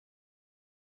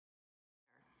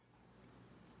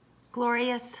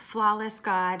Glorious, flawless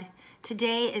God,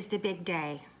 today is the big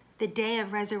day, the day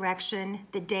of resurrection,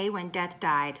 the day when death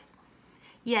died.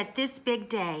 Yet this big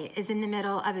day is in the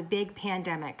middle of a big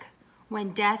pandemic,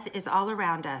 when death is all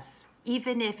around us,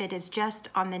 even if it is just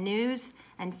on the news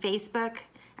and Facebook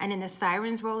and in the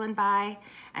sirens rolling by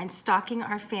and stalking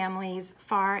our families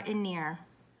far and near.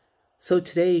 So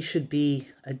today should be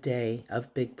a day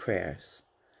of big prayers,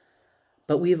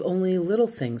 but we have only little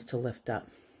things to lift up.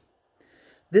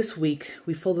 This week,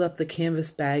 we folded up the canvas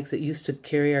bags that used to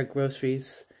carry our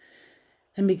groceries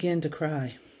and began to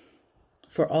cry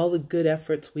for all the good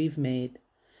efforts we've made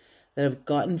that have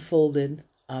gotten folded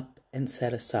up and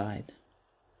set aside.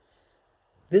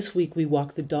 This week, we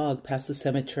walked the dog past the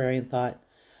cemetery and thought,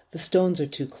 the stones are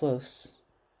too close,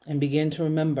 and began to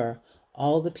remember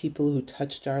all the people who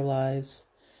touched our lives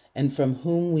and from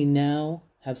whom we now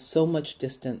have so much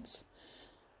distance,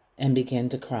 and began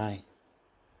to cry.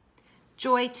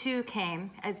 Joy, too,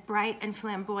 came, as bright and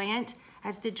flamboyant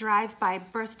as the drive-by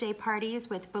birthday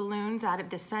parties with balloons out of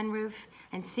the sunroof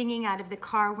and singing out of the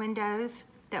car windows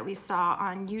that we saw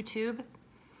on YouTube.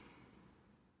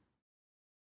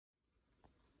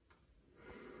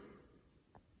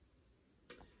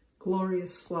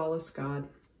 Glorious, flawless God,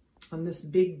 on this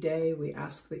big day, we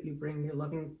ask that you bring your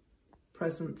loving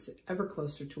presence ever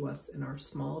closer to us in our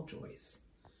small joys.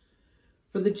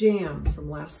 For the jam from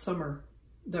last summer,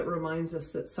 that reminds us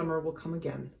that summer will come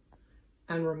again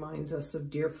and reminds us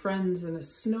of dear friends in a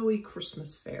snowy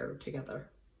Christmas fair together.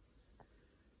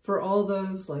 For all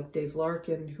those like Dave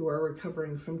Larkin who are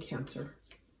recovering from cancer,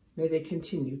 may they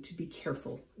continue to be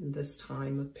careful in this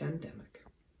time of pandemic.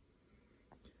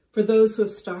 For those who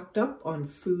have stocked up on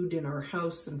food in our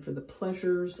house and for the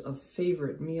pleasures of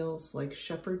favorite meals like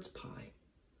shepherd's pie.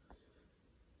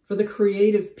 For the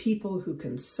creative people who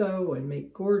can sew and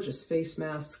make gorgeous face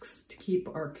masks to keep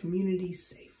our community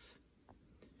safe.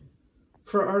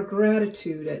 For our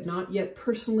gratitude at not yet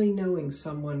personally knowing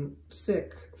someone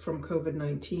sick from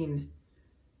COVID-19,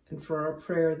 and for our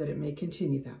prayer that it may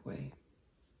continue that way.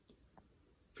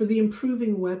 For the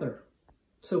improving weather,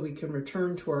 so we can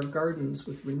return to our gardens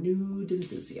with renewed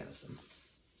enthusiasm.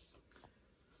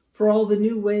 For all the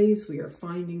new ways we are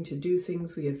finding to do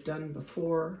things we have done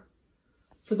before,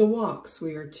 for the walks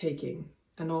we are taking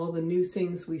and all the new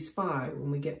things we spy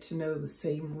when we get to know the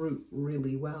same route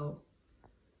really well.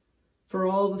 For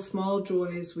all the small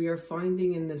joys we are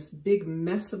finding in this big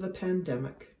mess of a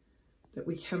pandemic that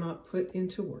we cannot put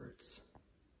into words.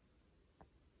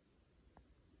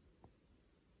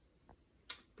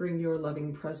 Bring your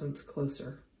loving presence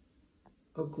closer,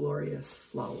 O glorious,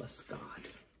 flawless God.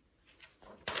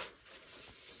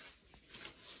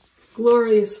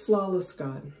 Glorious, flawless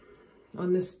God.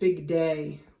 On this big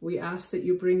day, we ask that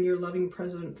you bring your loving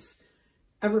presence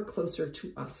ever closer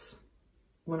to us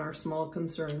when our small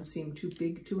concerns seem too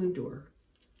big to endure.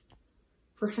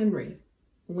 For Henry,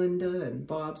 Linda, and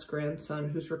Bob's grandson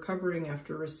who's recovering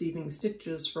after receiving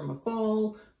stitches from a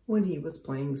fall when he was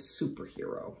playing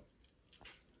superhero.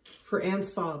 For Anne's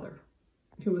father,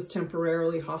 who was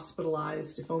temporarily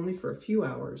hospitalized, if only for a few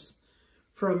hours,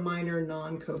 for a minor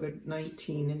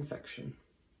non-COVID-19 infection.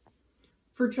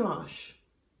 For Josh,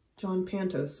 John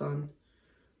Panto's son,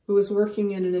 who is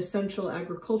working in an essential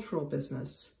agricultural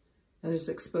business and is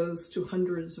exposed to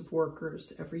hundreds of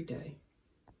workers every day.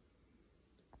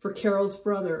 For Carol's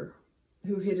brother,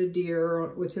 who hit a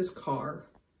deer with his car.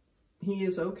 He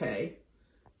is okay,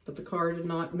 but the car did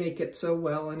not make it so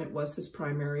well, and it was his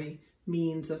primary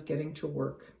means of getting to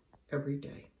work every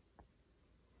day.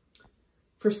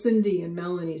 For Cindy and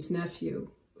Melanie's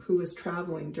nephew, who was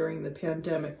traveling during the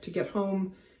pandemic to get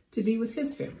home to be with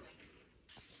his family.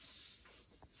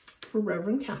 For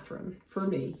Reverend Catherine, for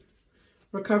me,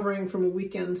 recovering from a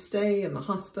weekend stay in the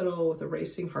hospital with a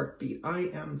racing heartbeat.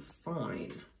 I am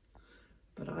fine,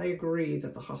 but I agree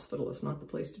that the hospital is not the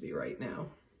place to be right now.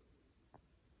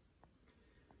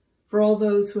 For all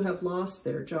those who have lost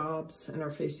their jobs and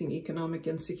are facing economic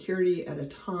insecurity at a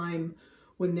time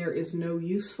when there is no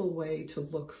useful way to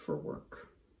look for work.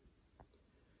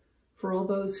 For all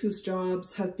those whose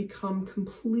jobs have become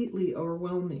completely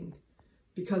overwhelming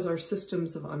because our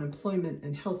systems of unemployment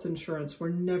and health insurance were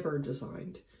never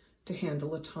designed to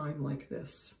handle a time like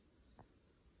this.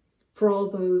 For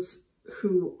all those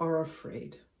who are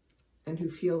afraid and who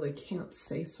feel they can't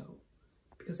say so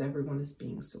because everyone is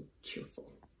being so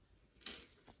cheerful.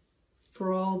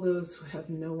 For all those who have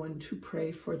no one to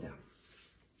pray for them,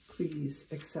 please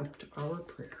accept our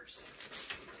prayers.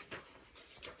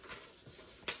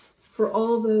 For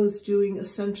all those doing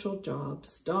essential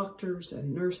jobs, doctors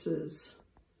and nurses,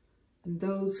 and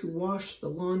those who wash the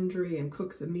laundry and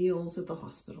cook the meals at the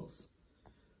hospitals,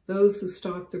 those who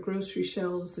stock the grocery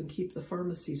shelves and keep the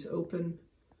pharmacies open,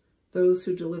 those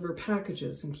who deliver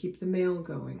packages and keep the mail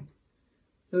going,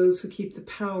 those who keep the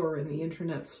power and the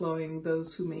internet flowing,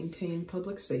 those who maintain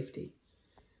public safety.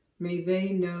 May they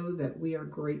know that we are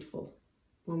grateful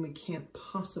when we can't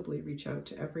possibly reach out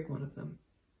to every one of them.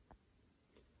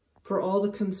 For all the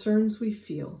concerns we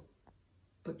feel,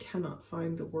 but cannot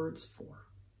find the words for.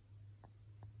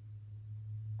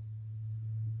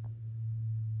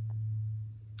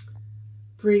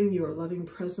 Bring your loving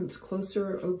presence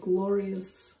closer, O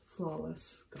glorious,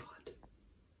 flawless God.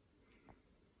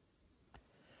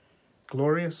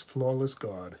 Glorious, flawless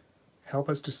God, help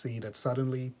us to see that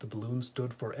suddenly the balloon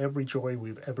stood for every joy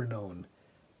we've ever known,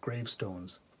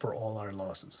 gravestones for all our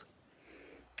losses.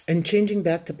 And changing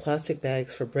back to plastic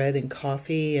bags for bread and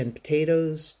coffee and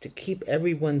potatoes to keep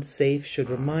everyone safe should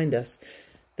remind us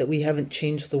that we haven't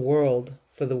changed the world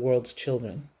for the world's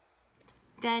children.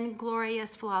 Then,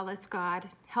 glorious, flawless God,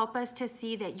 help us to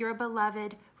see that your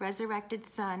beloved, resurrected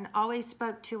Son always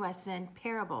spoke to us in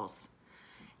parables,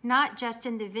 not just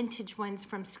in the vintage ones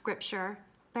from Scripture,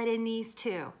 but in these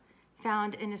too,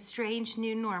 found in a strange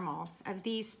new normal of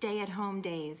these stay-at-home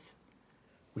days.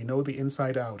 We know the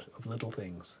inside out of little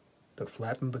things that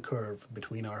flatten the curve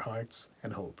between our hearts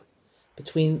and hope.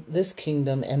 Between this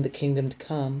kingdom and the kingdom to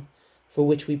come, for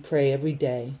which we pray every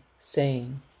day,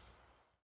 saying,